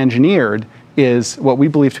what we engineered is what we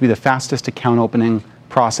believe to be the fastest account opening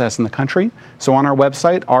process in the country. So on our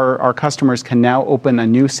website, our customers can now open a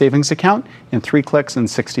new savings account in 3 clicks and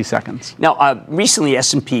 60 seconds. Now, recently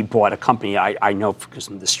S&P bought a company I know because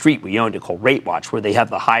of the street we owned it called RateWatch, where they have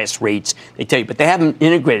the highest rates, they tell you, but they haven't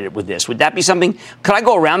integrated it with this. Would that be something? Could I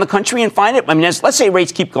go around the country and find it? I mean, let's say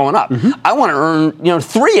rates keep going up. I want to earn,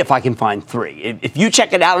 3 if I can find 3. If you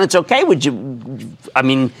check it out and it's okay, would you? I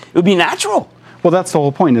mean, it would be natural. Well, that's the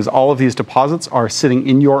whole point, is all of these deposits are sitting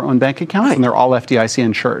in your own bank account, and they're all FDIC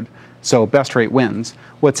insured. So best rate wins.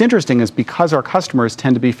 What's interesting is because our customers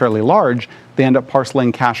tend to be fairly large, they end up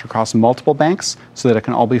parceling cash across multiple banks so that it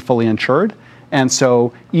can all be fully insured. And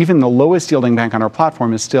so even the lowest yielding bank on our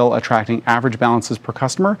platform is still attracting average balances per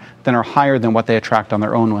customer that are higher than what they attract on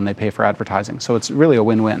their own when they pay for advertising. So it's really a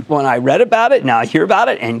win-win. Well, and I read about it, now I hear about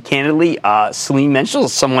it, and candidly, Celine mentioned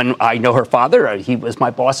someone, I know her father, he was my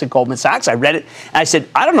boss at Goldman Sachs. I read it, and I said,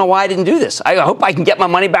 I don't know why I didn't do this. I hope I can get my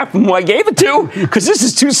money back from who I gave it to, because this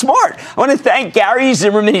is too smart. I want to thank Gary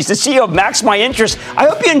Zimmerman. He's the CEO of Max My Interest. I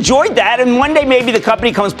hope you enjoyed that, and one day maybe the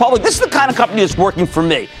company comes public. This is the kind of company that's working for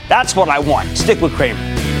me. That's what I want. Stick with Cramer.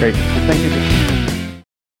 Great. Thank you, Jim.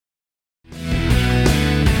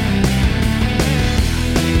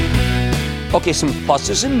 Okay, some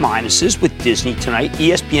pluses and minuses with Disney tonight.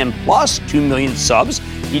 ESPN Plus, 2 million subs.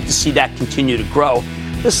 Need to see that continue to grow.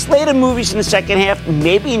 The slate of movies in the second half,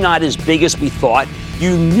 maybe not as big as we thought.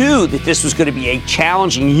 You knew that this was going to be a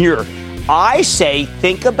challenging year. I say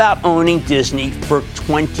think about owning Disney for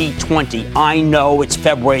 2020. I know it's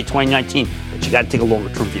February 2019, but you got to take a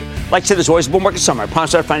longer-term view. Like I said, there's always a bull market somewhere. I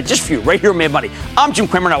promise I'll find it just for you right here on Mad Money. I'm Jim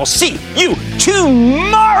Cramer, and I will see you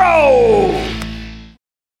tomorrow.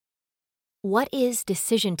 What is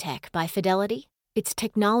Decision Tech by Fidelity? It's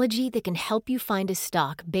technology that can help you find a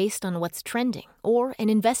stock based on what's trending or an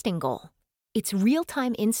investing goal. It's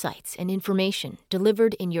real-time insights and information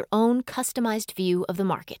delivered in your own customized view of the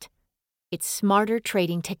market. It's smarter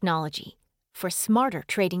trading technology for smarter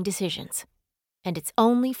trading decisions. And it's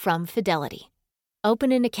only from Fidelity.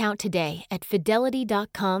 Open an account today at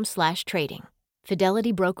fidelity.com/trading.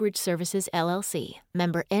 Fidelity Brokerage Services, LLC.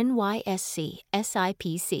 Member NYSE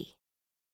SIPC.